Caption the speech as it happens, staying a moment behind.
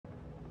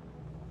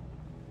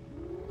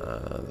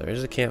There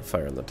is a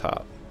campfire on the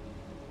top.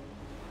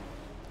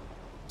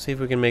 See if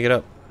we can make it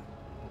up.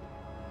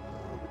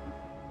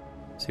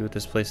 See what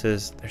this place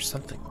is. There's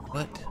something.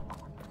 What?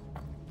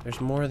 There's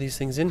more of these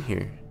things in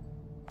here.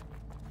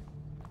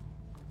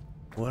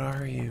 What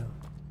are you?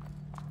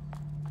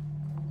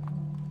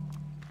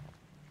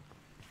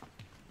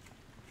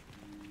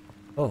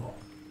 Oh.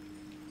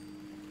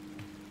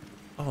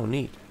 Oh,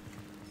 neat.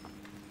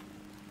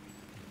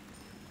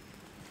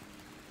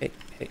 Hey,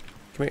 hey,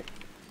 come here.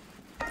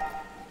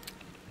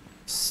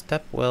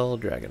 Stepwell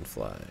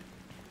dragonfly.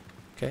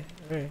 Okay,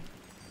 alright.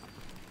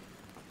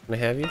 Can I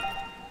have you?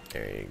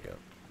 There you go.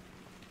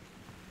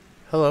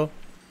 Hello.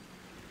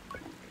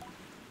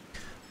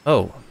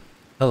 Oh,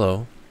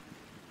 hello.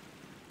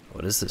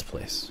 What is this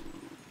place?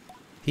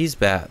 These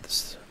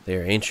baths, they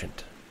are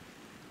ancient.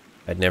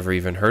 I'd never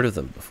even heard of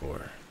them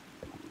before.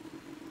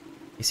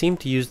 They seem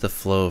to use the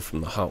flow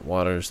from the hot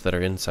waters that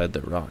are inside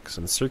the rocks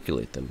and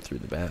circulate them through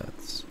the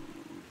baths.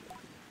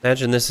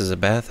 Imagine this as a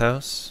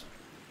bathhouse.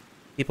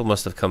 People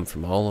must have come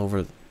from all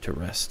over to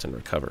rest and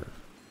recover.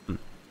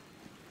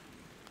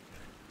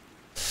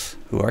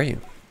 Who are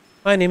you?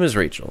 My name is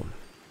Rachel.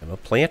 I'm a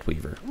plant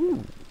weaver.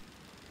 Ooh.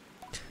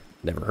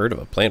 Never heard of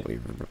a plant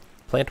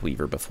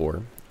weaver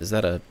before. Is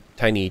that a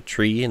tiny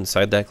tree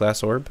inside that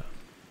glass orb?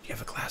 You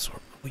have a glass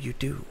orb. Oh, you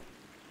do.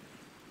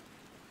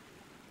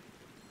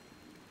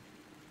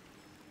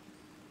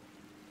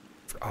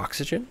 For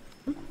oxygen?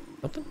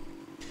 Something?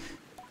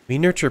 We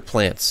nurture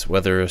plants,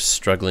 whether a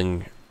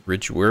struggling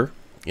ridgewort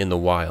in the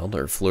wild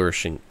or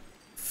flourishing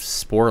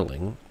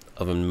sporling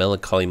of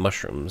melancholy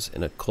mushrooms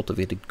in a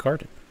cultivated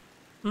garden.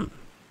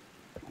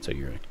 So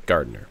you're a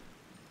gardener.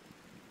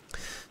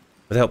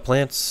 Without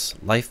plants,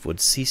 life would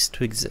cease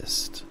to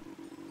exist.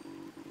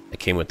 I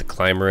came with the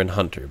climber and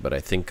hunter, but I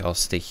think I'll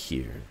stay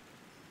here.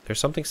 There's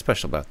something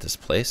special about this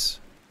place.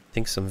 I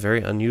think some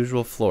very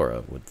unusual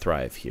flora would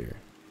thrive here.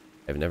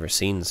 I've never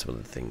seen some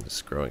of the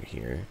things growing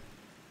here.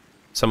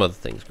 Some of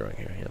the things growing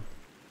here,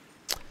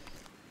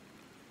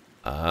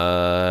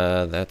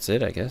 yeah. That's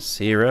it, I guess.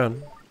 See you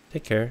around.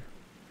 Take care.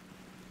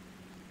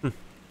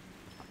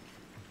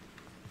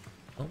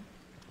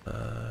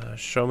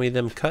 Show me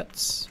them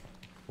cuts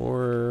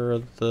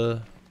or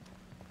the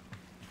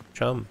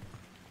chum.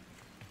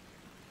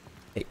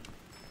 Hey.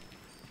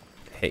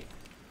 Hey.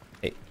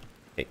 Hey.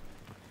 Hey.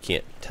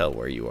 Can't tell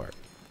where you are.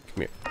 Come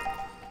here.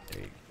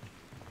 There you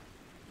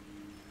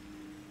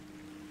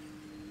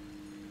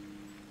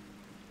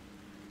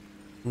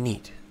go.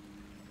 Neat.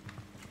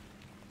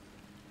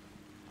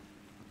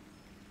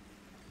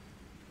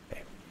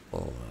 Okay.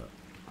 We'll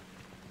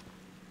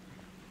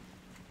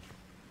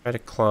try to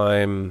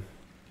climb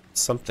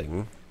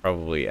something,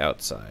 probably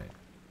outside.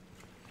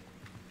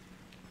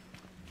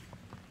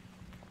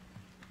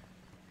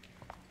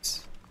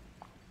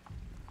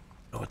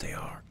 Know what they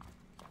are.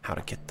 How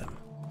to get them.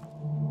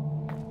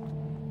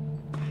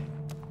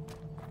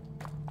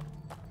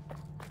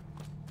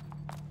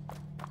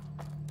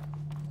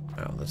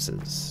 Wow, this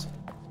is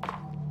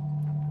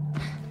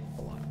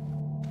a lot.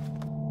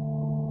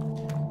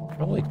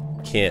 Probably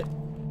can't.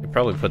 You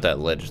probably put that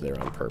ledge there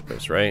on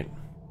purpose, right?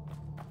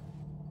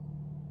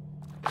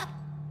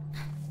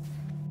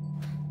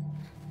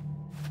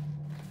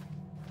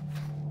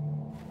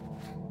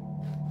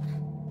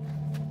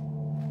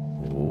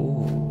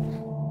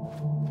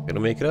 Gonna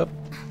make it up.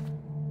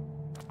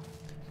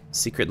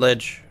 Secret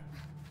ledge.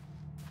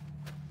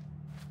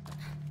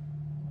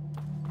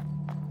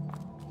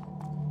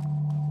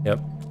 Yep.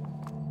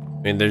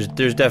 I mean, there's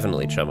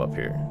definitely chum up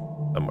here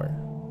somewhere.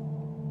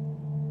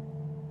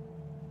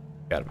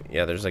 Gotta be.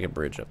 Yeah, there's like a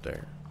bridge up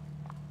there.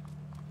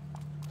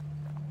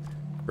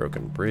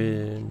 Broken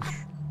bridge.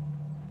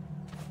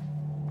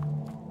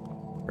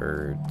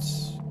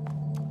 Birds.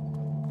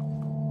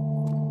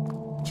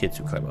 Kids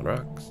who climb on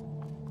rocks.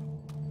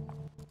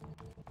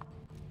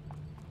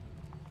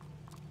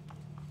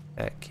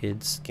 Fat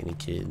kids, skinny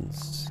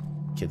kids,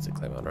 kids that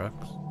climb on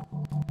rocks.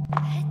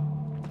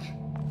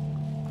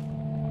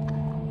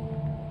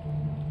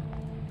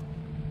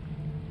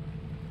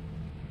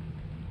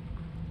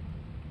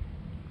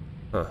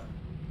 Huh.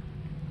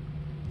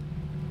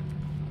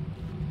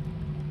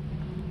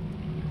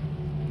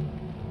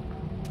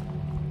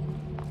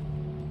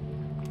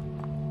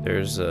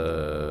 There's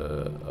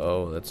a...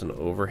 Oh, that's an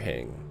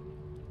overhang.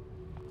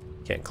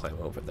 Can't climb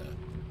over that.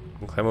 I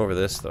can climb over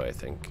this, though, I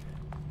think.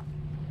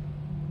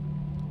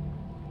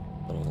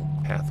 A little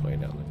pathway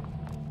down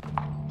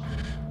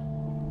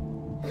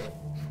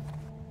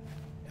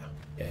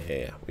there.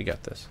 Yeah. We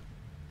got this.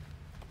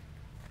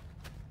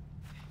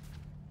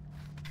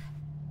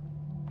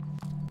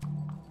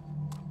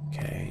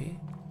 Okay.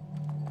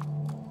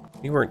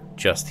 We weren't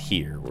just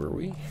here, were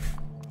we?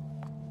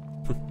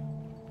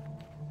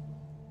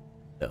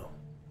 No.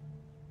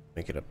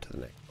 Make it up to the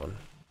next one.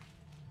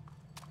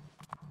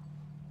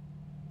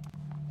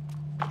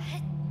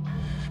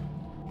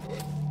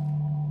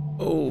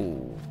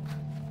 Oh.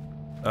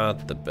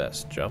 Not the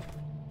best jump.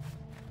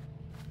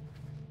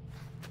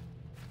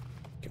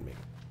 Can make.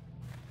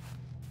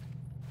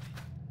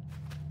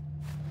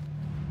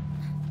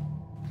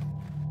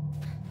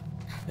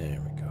 There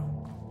we go.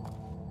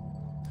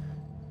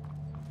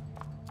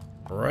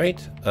 Right.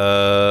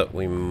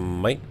 We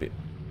might be...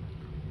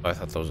 Oh, I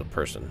thought that was a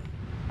person.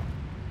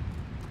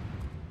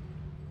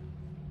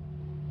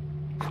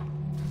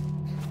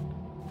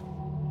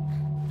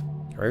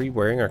 Are we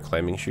wearing our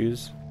climbing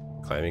shoes?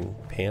 Climbing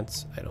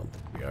pants? I don't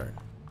think we are.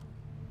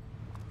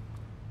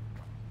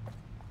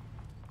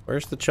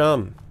 Where's the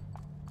chum?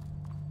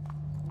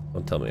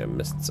 Don't tell me I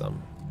missed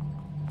some.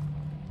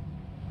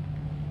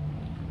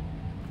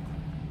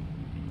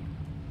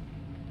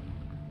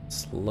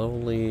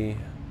 Slowly...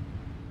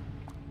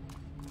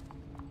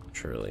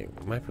 Surely.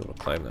 We might be able to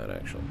climb that,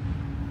 actually.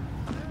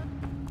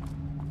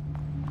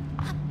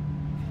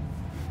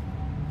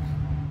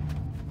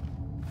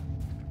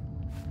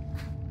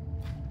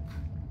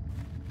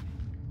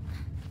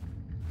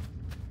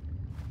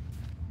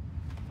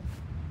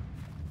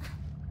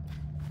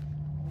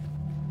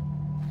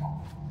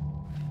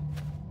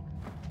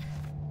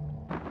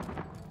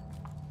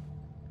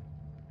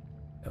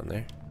 Down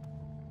there.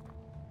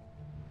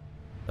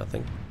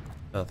 Nothing.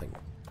 Nothing.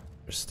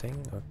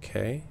 Interesting.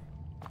 Okay.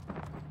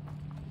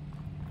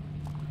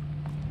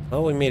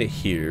 Well, we made it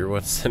here.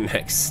 What's the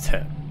next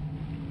step?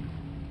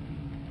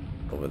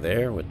 Over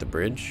there with the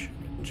bridge,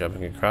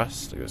 jumping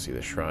across to go see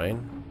the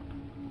shrine.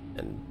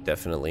 And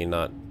definitely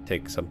not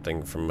take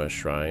something from a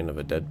shrine of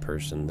a dead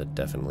person that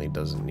definitely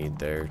doesn't need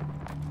their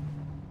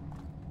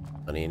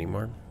money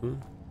anymore.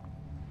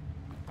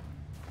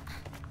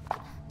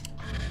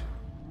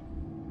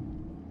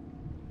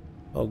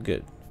 Oh,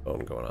 good. Phone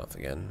going off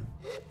again.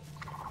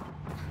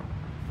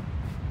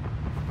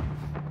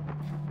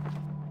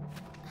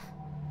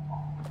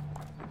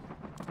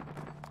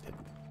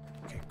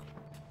 Okay, cool.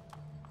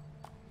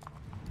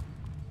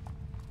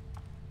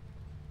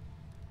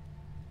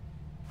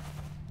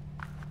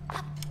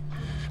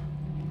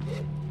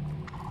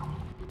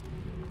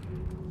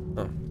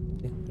 Oh,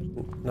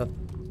 there's not.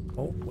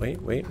 Oh,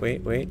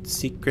 wait.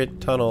 Secret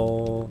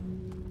tunnel.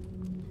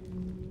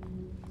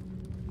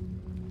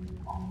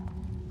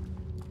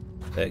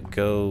 That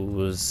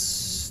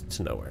goes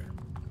to nowhere.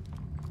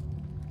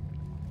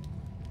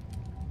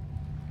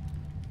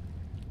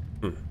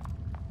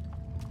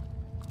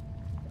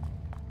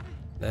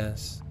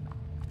 Yes.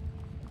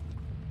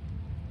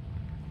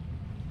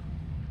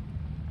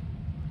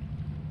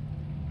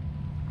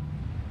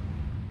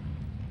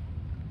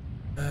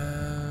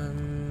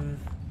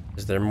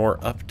 Is there more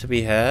up to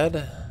be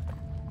had?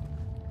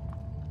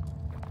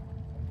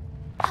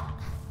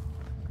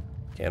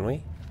 Can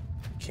we?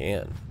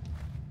 Can.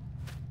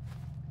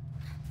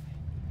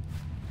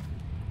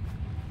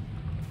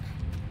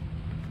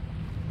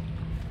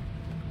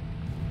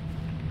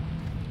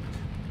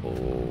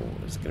 Oh,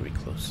 it's gonna be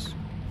close.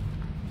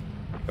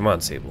 Come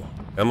on, Sable.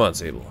 Come on,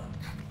 Sable.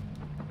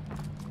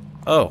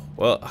 Oh,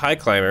 well, hi,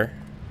 climber.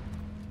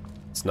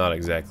 It's not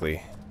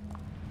exactly...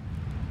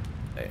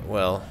 Hey,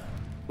 well,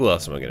 who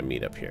else am I gonna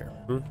meet up here?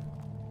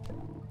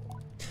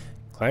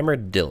 Climber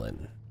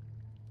Dylan.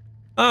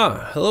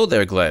 Ah, hello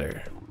there,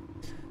 glider.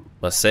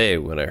 Must say,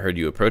 when I heard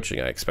you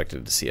approaching, I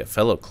expected to see a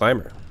fellow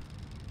climber.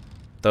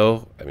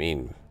 Though, I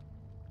mean,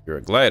 you're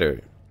a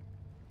glider.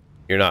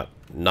 You're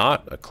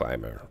not a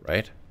climber,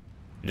 right?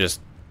 You're just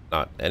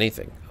not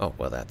anything. Oh,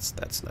 well, that's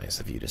nice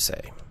of you to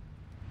say.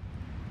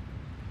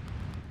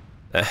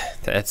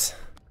 That's...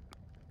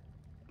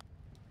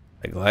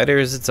 A glider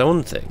is its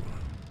own thing.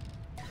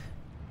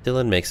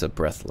 Dylan makes a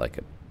breath like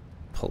a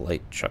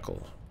polite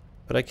chuckle,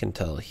 but I can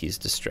tell he's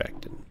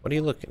distracted. What are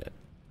you looking at?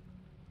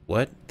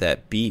 What?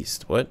 That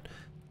beast. What?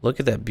 Look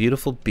at that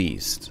beautiful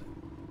beast.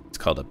 It's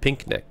called a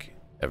pinkneck.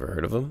 Ever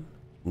heard of him?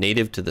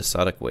 Native to the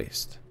Sodic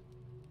waste.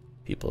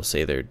 People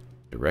say they're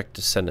direct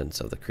descendants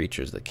of the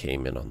creatures that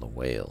came in on the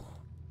whale.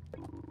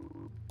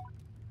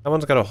 That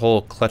one's got a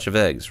whole clutch of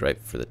eggs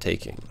ripe for the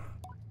taking.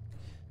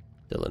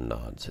 Dylan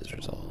nods his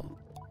resolve.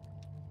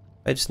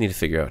 I just need to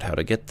figure out how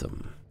to get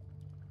them.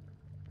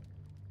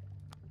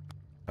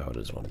 How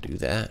does one do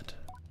that?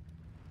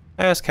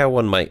 I ask how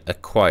one might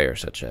acquire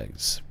such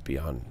eggs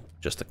beyond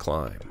just a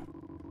climb.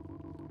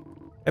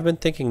 I've been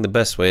thinking the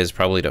best way is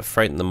probably to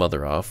frighten the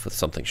mother off with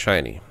something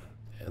shiny,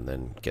 and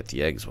then get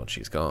the eggs once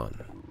she's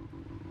gone.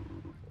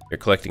 You're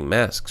collecting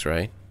masks,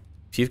 right?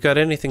 If you've got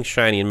anything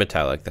shiny and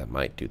metallic, that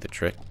might do the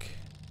trick.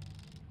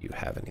 You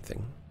have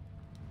anything?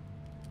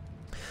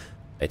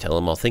 I tell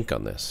him I'll think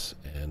on this,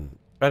 and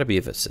try to be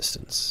of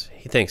assistance.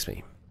 He thanks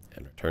me,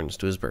 and returns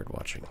to his bird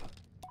watching.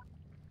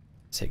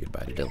 Say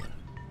goodbye to Dylan.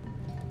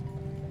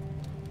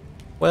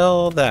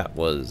 Well, that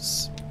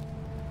was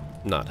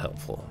not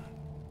helpful.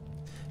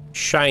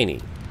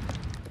 Shiny.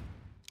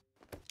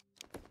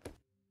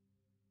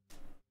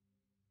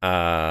 I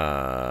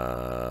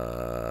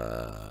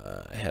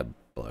have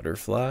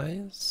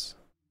butterflies.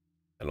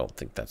 I don't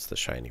think that's the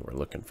shiny we're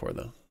looking for,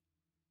 though.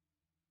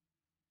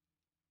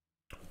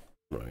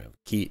 We have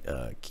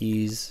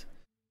keys.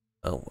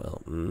 Oh,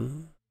 well,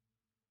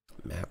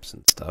 maps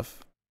and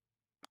stuff.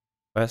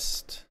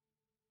 Quest.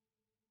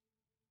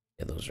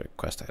 Yeah, those are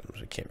quest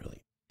items. We can't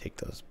really take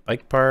those.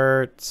 Bike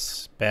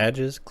parts,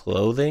 badges,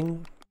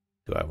 clothing.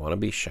 Do I want to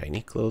be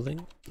shiny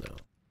clothing? No.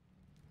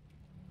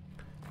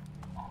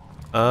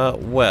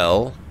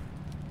 Well.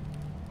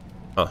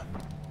 Huh.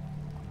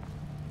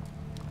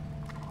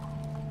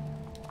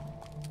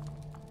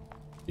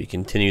 We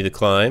continue the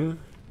climb.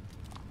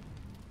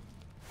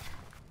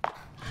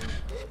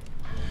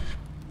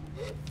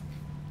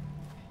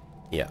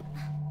 Yeah,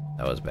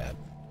 that was bad.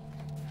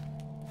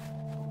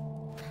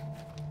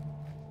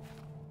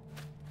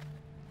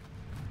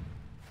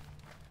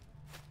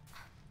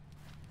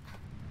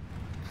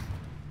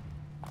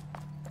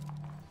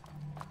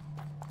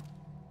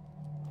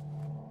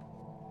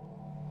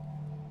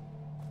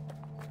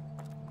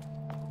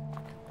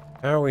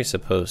 How are we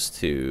supposed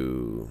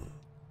to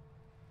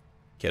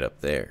get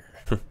up there?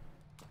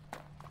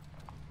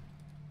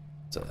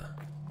 It's a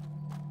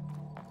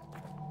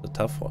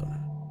tough one.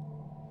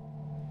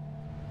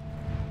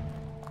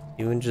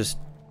 Even just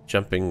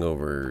jumping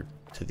over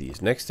to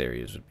these next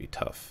areas would be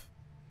tough.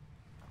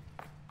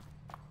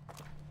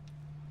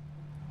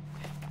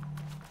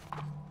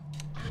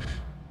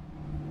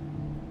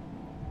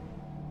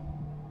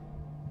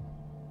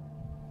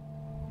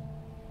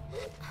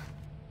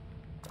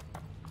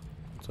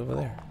 What's over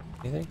there?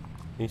 Anything?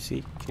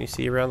 Can you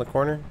see around the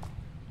corner?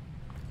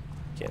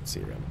 Can't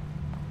see around.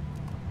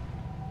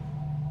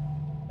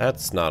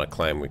 That's not a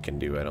climb we can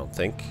do, I don't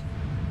think.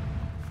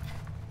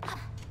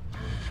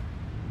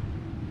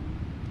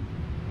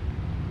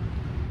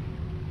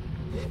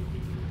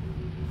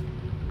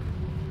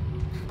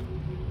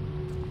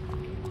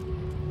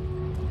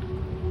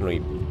 Can we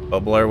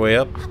bubble our way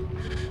up?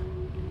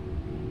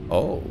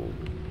 Oh.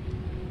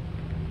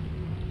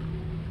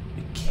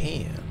 We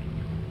can.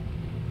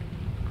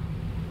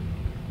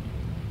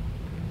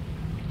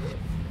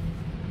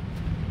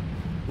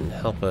 Didn't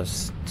help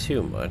us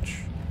too much.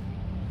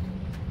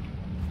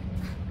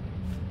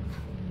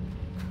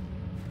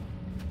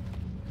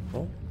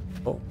 Oh,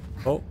 oh,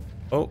 oh,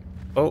 oh,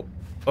 oh,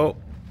 oh,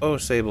 oh,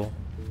 Sable.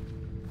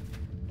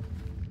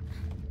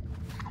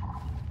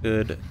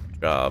 Good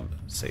job,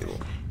 Sable.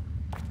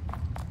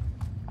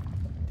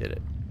 Did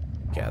it.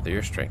 Gather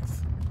your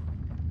strength.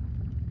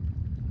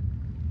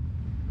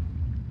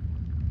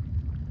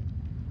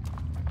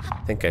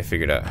 I think I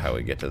figured out how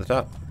we get to the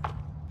top.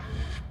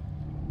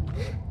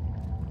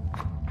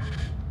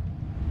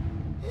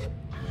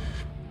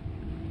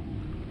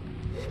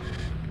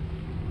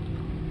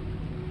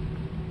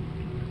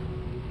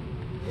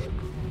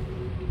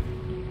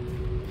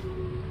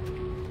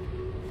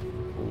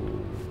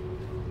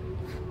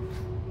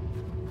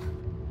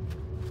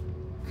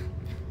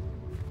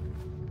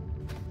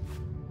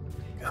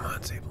 Come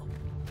on, Sable.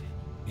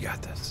 You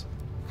got this.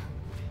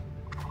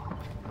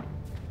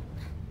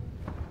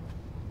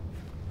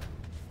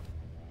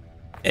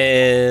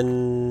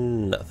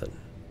 And nothing.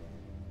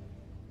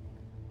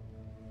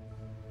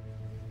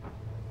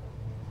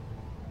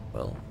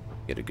 Well,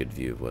 get a good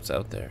view of what's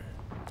out there.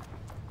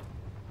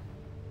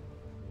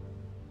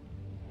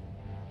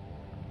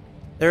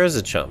 There is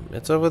a chum.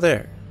 It's over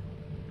there.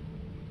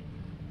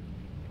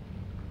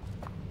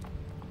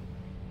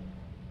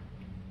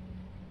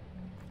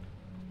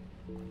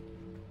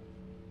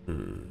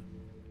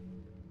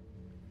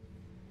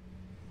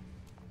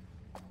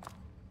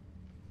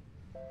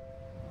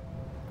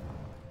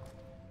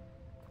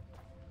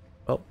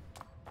 Well,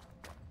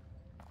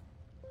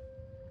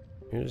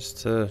 here's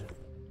to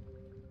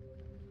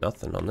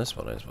nothing on this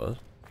one, I suppose.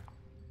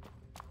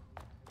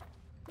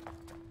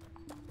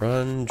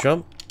 Run,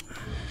 jump.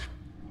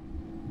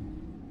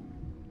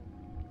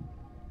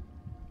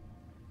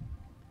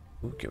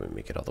 Ooh, can we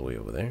make it all the way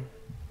over there?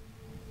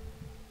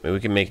 I mean, we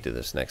can make it to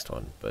this next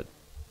one, but...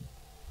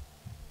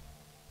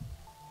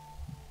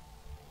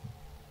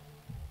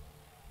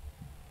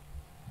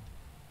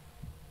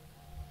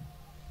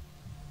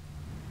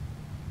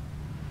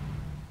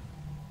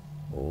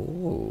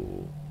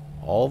 Oh,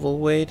 all the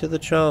way to the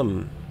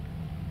chum.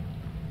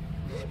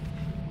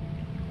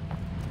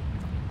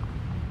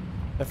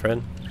 Hi,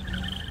 friend.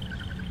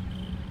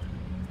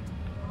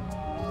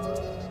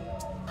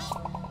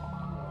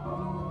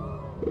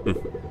 Hmm.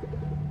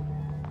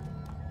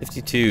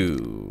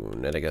 52,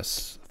 net I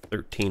guess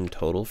 13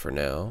 total for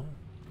now.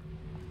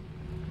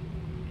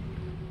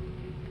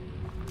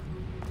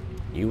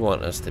 You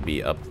want us to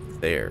be up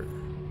there.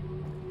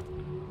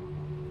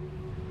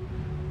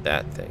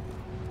 That thing.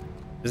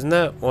 Isn't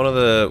that one of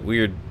the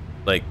weird,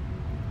 like,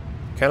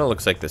 kind of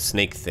looks like the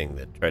snake thing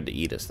that tried to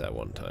eat us that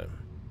one time.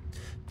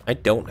 I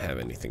don't have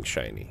anything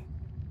shiny.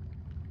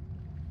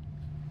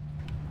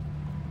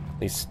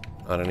 At least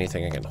not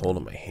anything I can hold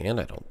in my hand,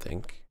 I don't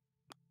think.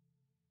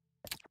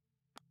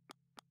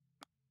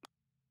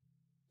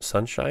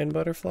 Sunshine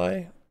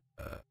butterfly?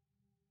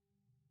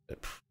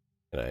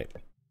 Can I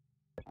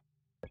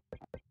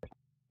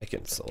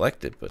can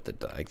select it, but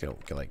I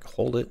don't can, like,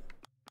 hold it.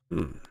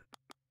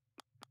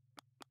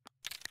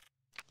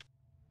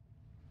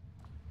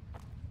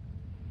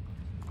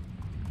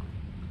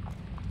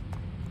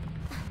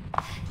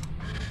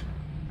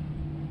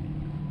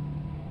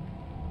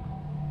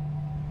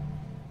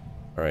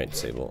 Alright,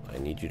 Sable, I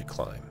need you to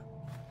climb.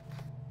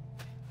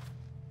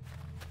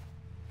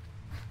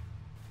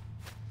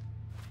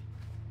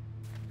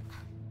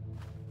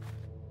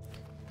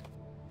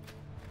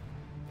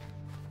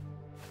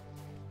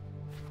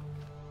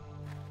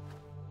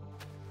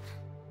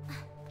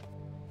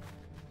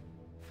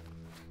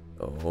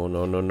 Oh,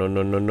 no, no, no,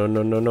 no, no, no,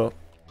 no, no, no.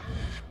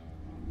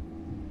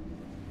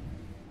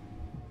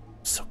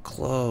 So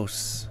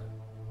close.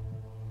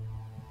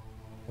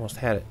 Almost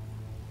had it.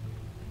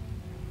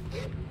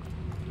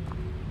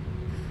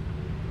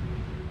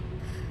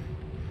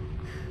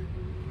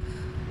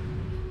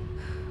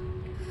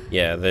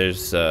 Yeah,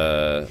 there's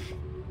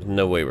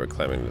no way we're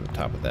climbing to the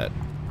top of that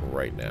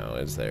right now,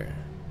 is there?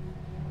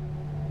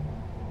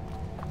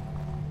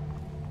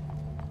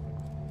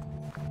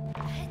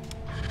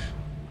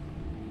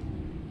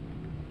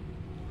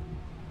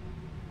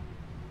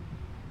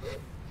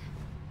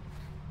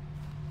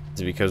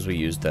 Is it because we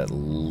used that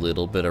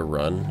little bit of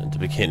run at the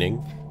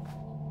beginning?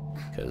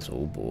 Because,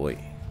 oh boy.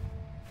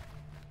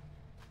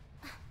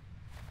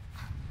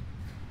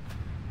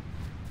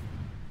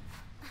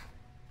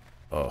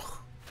 Oh.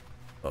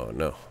 Oh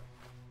no. I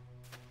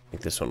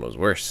think this one was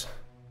worse.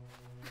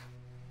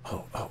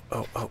 Oh, oh,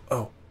 oh, oh,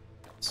 oh.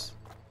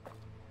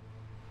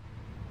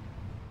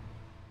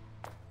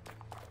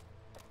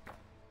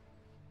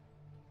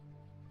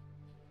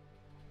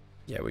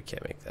 Yeah, we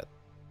can't make that.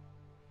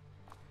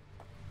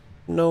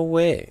 No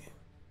way.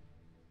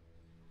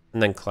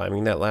 And then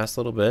climbing that last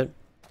little bit.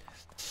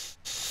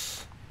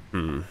 I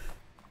don't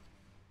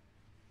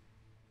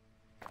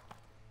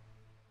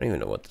even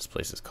know what this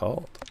place is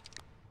called.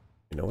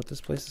 You know what this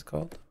place is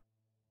called?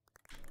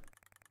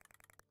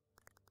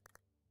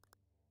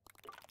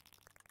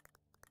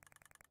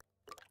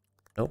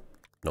 Nope.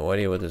 No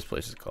idea what this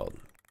place is called.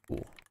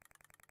 Cool.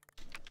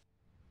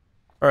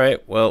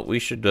 Alright, well, we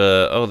should,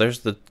 oh, there's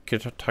the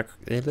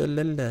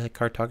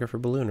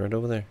cartographer balloon right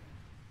over there.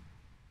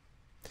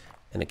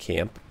 And a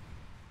camp.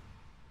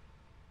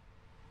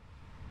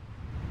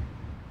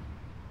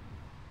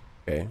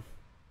 Okay.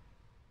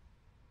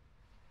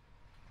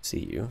 See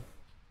you.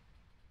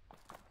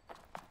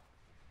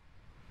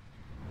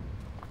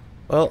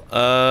 Well,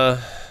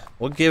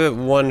 we'll give it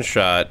one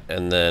shot,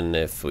 and then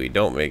if we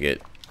don't make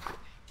it,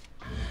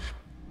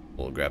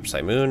 we'll grab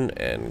Simoon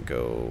and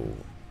go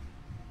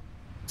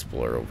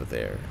explore over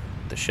there.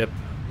 The ship.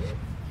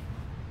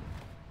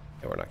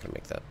 Yeah, we're not gonna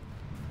make that.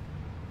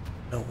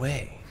 No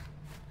way.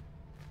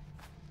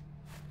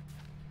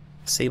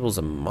 Sable's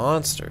a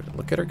monster.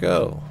 Look at her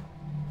go.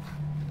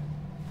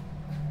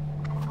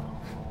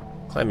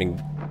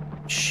 Climbing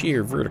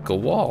sheer vertical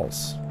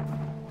walls.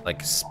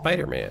 Like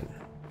Spider-Man.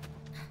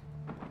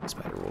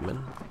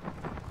 Spider-Woman.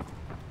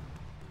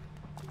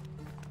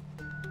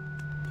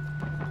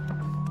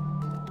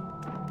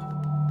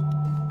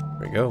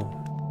 There we go.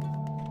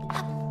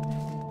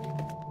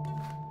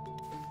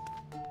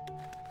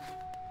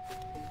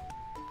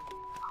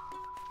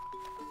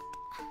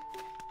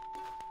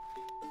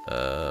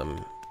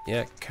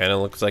 Yeah, kind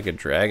of looks like a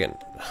dragon.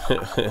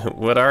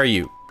 What are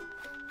you?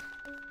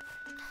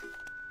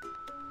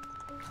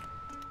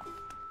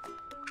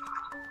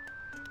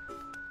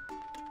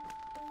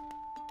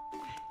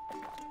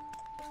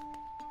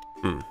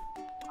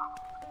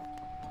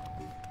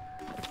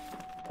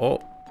 Oh.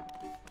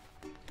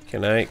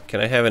 Can I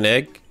have an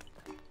egg?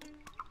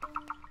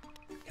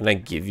 Can I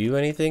give you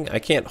anything? I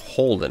can't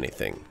hold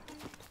anything.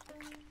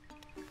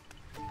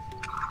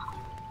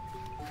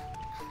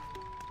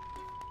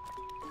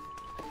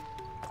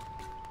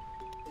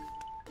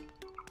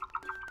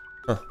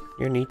 Huh,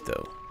 you're neat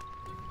though.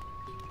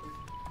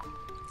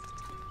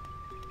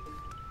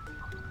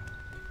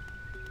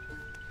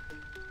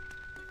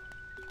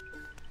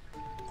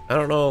 I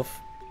don't know if...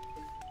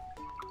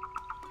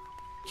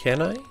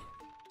 Can I?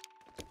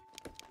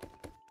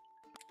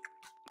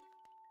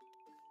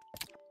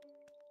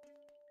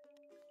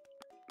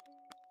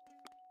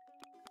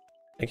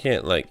 I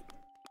can't, like,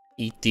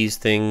 eat these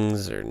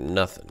things or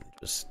nothing.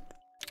 Just...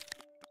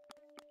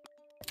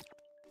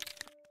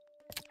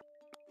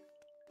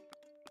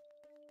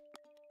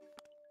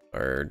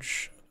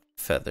 Large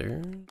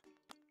feather.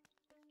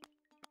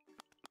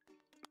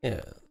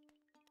 Yeah.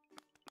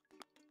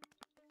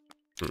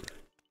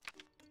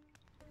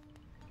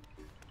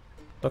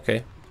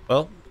 Okay,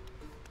 well,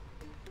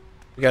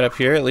 we got up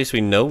here. At least we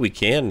know we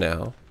can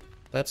now.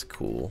 That's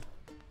cool.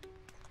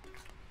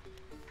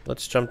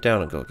 Let's jump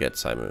down and go get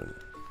Simoon.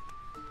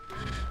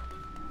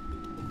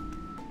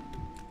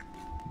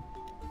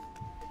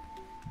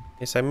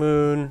 Hey,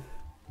 Simoon.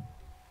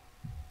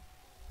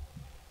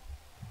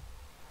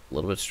 A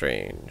little bit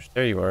strange.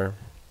 There you are.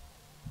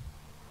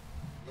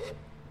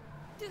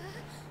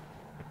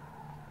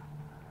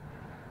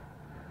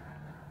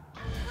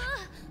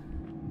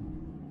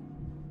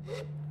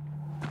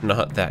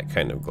 Not that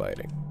kind of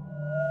gliding.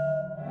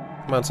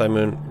 Come on,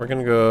 Simoon. We're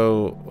gonna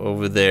go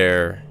over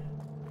there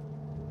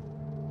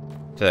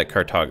to that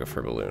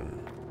cartographer balloon.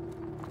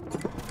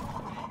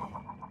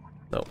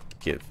 No,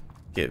 give.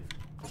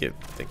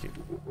 Thank you.